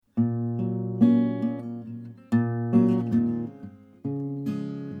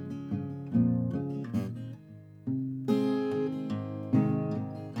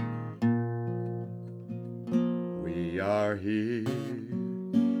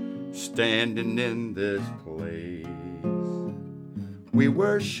standing in this place. We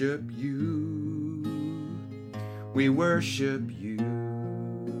worship you. We worship you.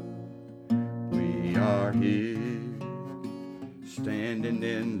 We are here, standing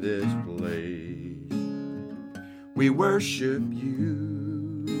in this place. We worship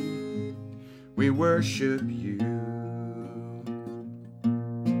you. We worship you.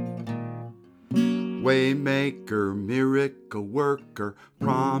 Waymaker, miracle worker,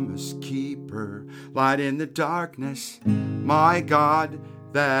 promise keeper, light in the darkness. My God,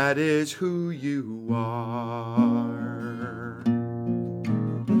 that is who you are.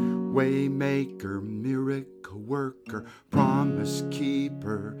 Waymaker, miracle worker, promise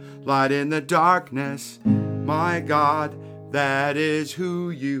keeper, light in the darkness. My God, that is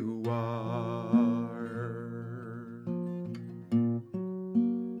who you are.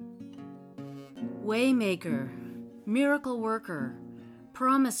 Waymaker, miracle worker,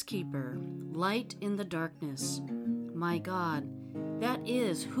 promise keeper, light in the darkness. My God, that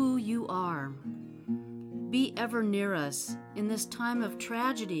is who you are. Be ever near us in this time of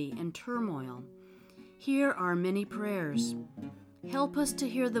tragedy and turmoil. Hear our many prayers. Help us to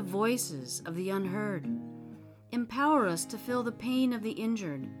hear the voices of the unheard. Empower us to feel the pain of the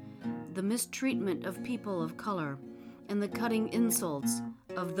injured, the mistreatment of people of color, and the cutting insults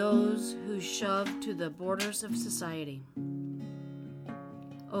of those who shove to the borders of society.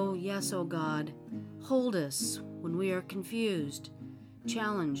 Oh yes, oh God, hold us when we are confused,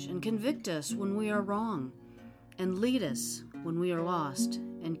 challenge and convict us when we are wrong, and lead us when we are lost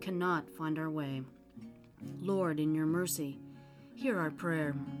and cannot find our way. Lord, in your mercy, hear our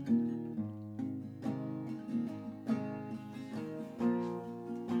prayer.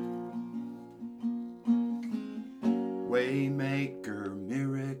 Waymaker,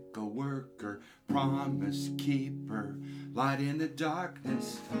 miracle worker, promise keeper, light in the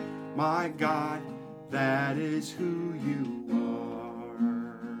darkness. My God, that is who you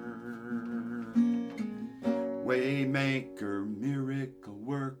are. Waymaker, miracle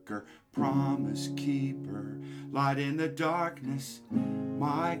worker, promise keeper, light in the darkness.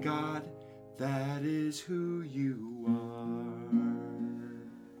 My God, that is who you are.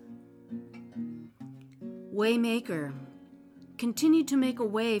 Waymaker, continue to make a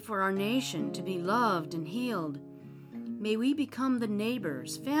way for our nation to be loved and healed. May we become the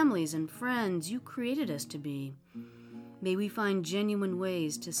neighbors, families, and friends you created us to be. May we find genuine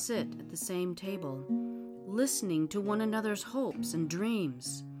ways to sit at the same table, listening to one another's hopes and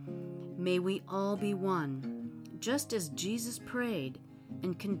dreams. May we all be one, just as Jesus prayed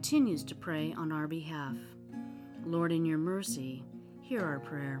and continues to pray on our behalf. Lord, in your mercy, hear our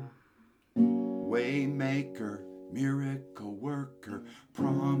prayer. Waymaker, miracle worker,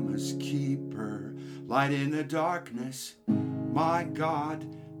 promise keeper, light in the darkness. My God,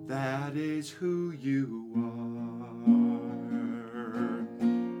 that is who you are.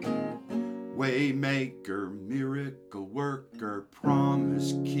 Waymaker, miracle worker,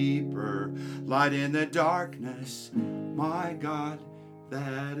 promise keeper, light in the darkness. My God,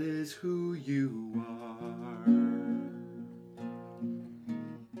 that is who you are.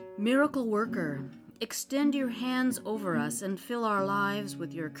 Miracle worker, extend your hands over us and fill our lives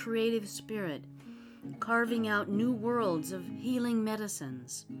with your creative spirit, carving out new worlds of healing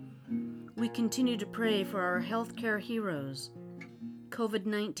medicines. We continue to pray for our healthcare heroes,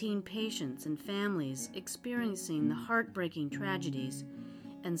 COVID-19 patients and families experiencing the heartbreaking tragedies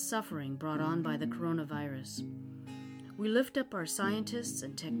and suffering brought on by the coronavirus. We lift up our scientists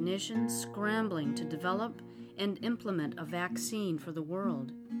and technicians scrambling to develop and implement a vaccine for the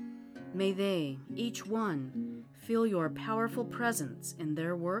world. May they, each one, feel your powerful presence in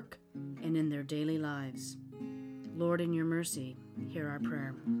their work and in their daily lives. Lord, in your mercy, hear our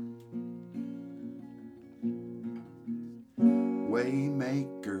prayer.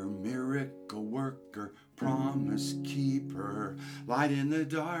 Waymaker, miracle worker, promise keeper, light in the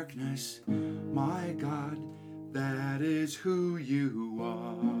darkness. My God, that is who you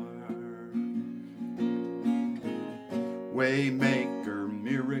are. Waymaker,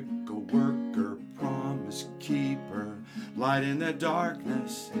 miracle worker, promise keeper, light in the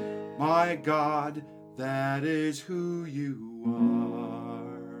darkness. My God, that is who you are.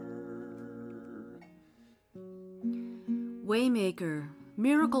 Waymaker,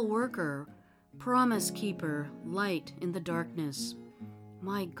 miracle worker, promise keeper, light in the darkness.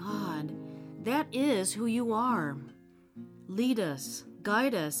 My God, that is who you are. Lead us,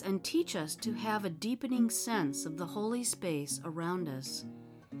 guide us, and teach us to have a deepening sense of the holy space around us.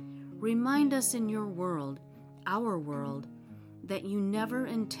 Remind us in your world, our world, that you never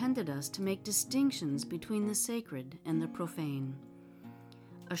intended us to make distinctions between the sacred and the profane.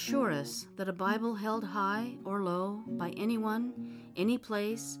 Assure us that a Bible held high or low by anyone, any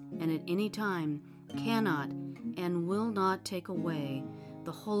place, and at any time cannot and will not take away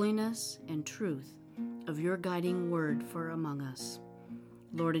the holiness and truth of your guiding word for among us.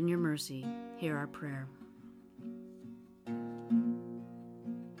 Lord, in your mercy, hear our prayer.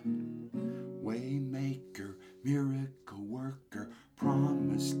 Waymaker, miracle worker,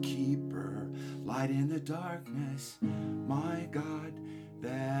 promise keeper, light in the darkness, my God,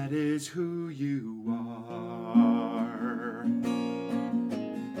 that is who you are.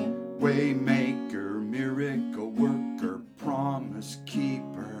 Waymaker, miracle worker, promise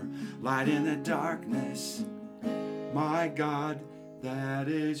keeper, light in the darkness, my God, that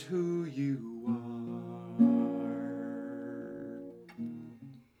is who you are.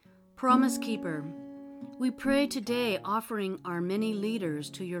 Promise Keeper, we pray today offering our many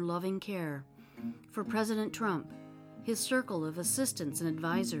leaders to your loving care. For President Trump, his circle of assistants and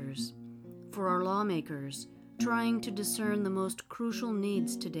advisors. For our lawmakers, trying to discern the most crucial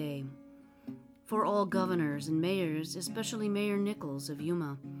needs today. For all governors and mayors, especially Mayor Nichols of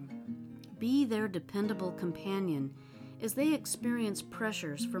Yuma. Be their dependable companion as they experience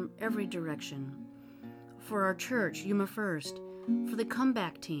pressures from every direction. For our church, Yuma First, for the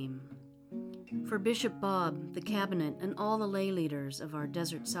comeback team, for Bishop Bob, the cabinet, and all the lay leaders of our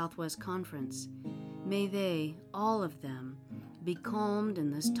Desert Southwest Conference, may they, all of them, be calmed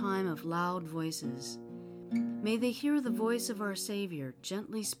in this time of loud voices. May they hear the voice of our Savior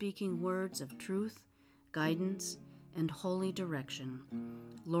gently speaking words of truth, guidance, and holy direction.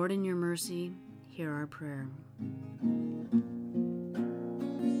 Lord, in your mercy, hear our prayer.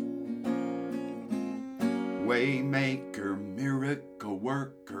 Waymaker, miracle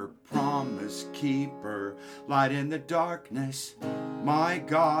worker, promise keeper, light in the darkness, my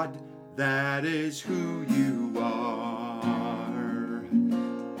God, that is who you are.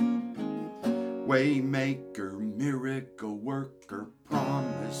 Waymaker, miracle worker,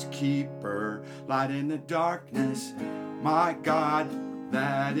 promise keeper, light in the darkness, my God,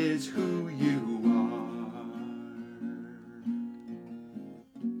 that is who you are.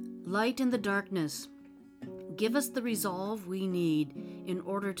 Light in the darkness, give us the resolve we need in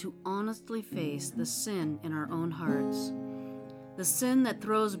order to honestly face the sin in our own hearts. The sin that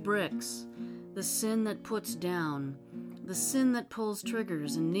throws bricks, the sin that puts down, the sin that pulls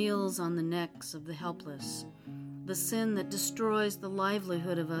triggers and kneels on the necks of the helpless, the sin that destroys the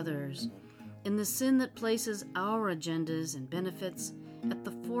livelihood of others, and the sin that places our agendas and benefits at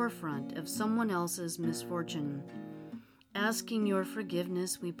the forefront of someone else's misfortune. Asking your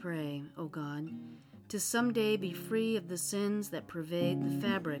forgiveness, we pray, O God, to someday be free of the sins that pervade the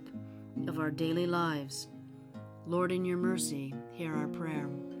fabric of our daily lives. Lord, in your mercy, hear our prayer.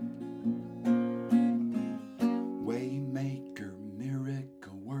 Waymaker,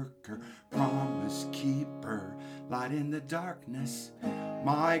 miracle worker, promise keeper, light in the darkness,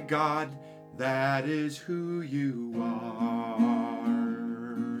 my God, that is who you are.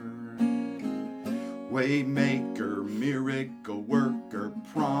 Waymaker, miracle worker,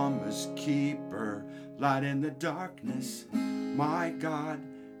 promise keeper, light in the darkness, my God,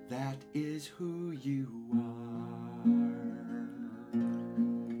 that is who you are.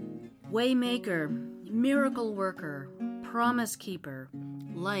 Waymaker, miracle worker, promise keeper,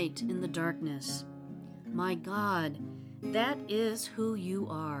 light in the darkness. My God, that is who you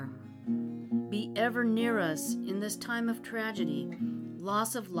are. Be ever near us in this time of tragedy,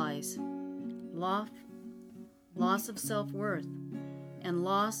 loss of life, loss of self-worth, and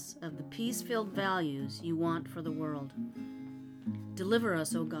loss of the peace-filled values you want for the world. Deliver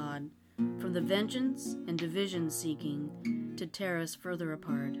us, O God, from the vengeance and division seeking to tear us further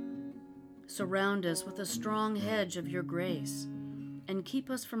apart. Surround us with a strong hedge of your grace, and keep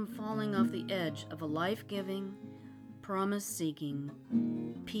us from falling off the edge of a life-giving, promise-seeking,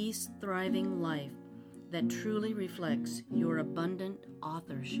 peace-thriving life that truly reflects your abundant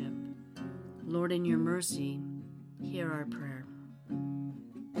authorship. Lord, in your mercy, hear our prayer.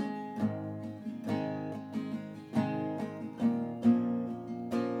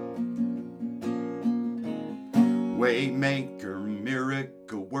 Waymaker,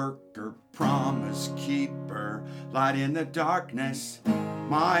 miracle worker, promise keeper, light in the darkness,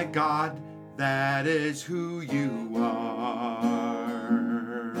 my God, that is who you are.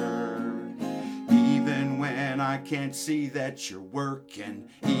 Even when I can't see that you're working,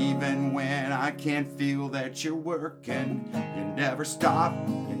 even when I can't feel that you're working, you never stop,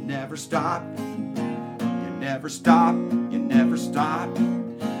 you never stop, you never stop, you never stop.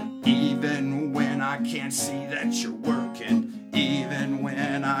 Even when I can't see that you're working, even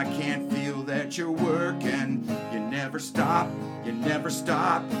when I can't feel that you're working, you never stop, you never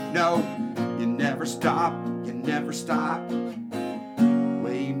stop. No, you never stop. You never stop.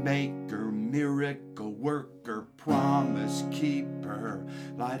 Waymaker, miracle worker, promise keeper,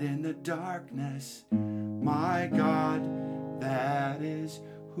 light in the darkness. My God,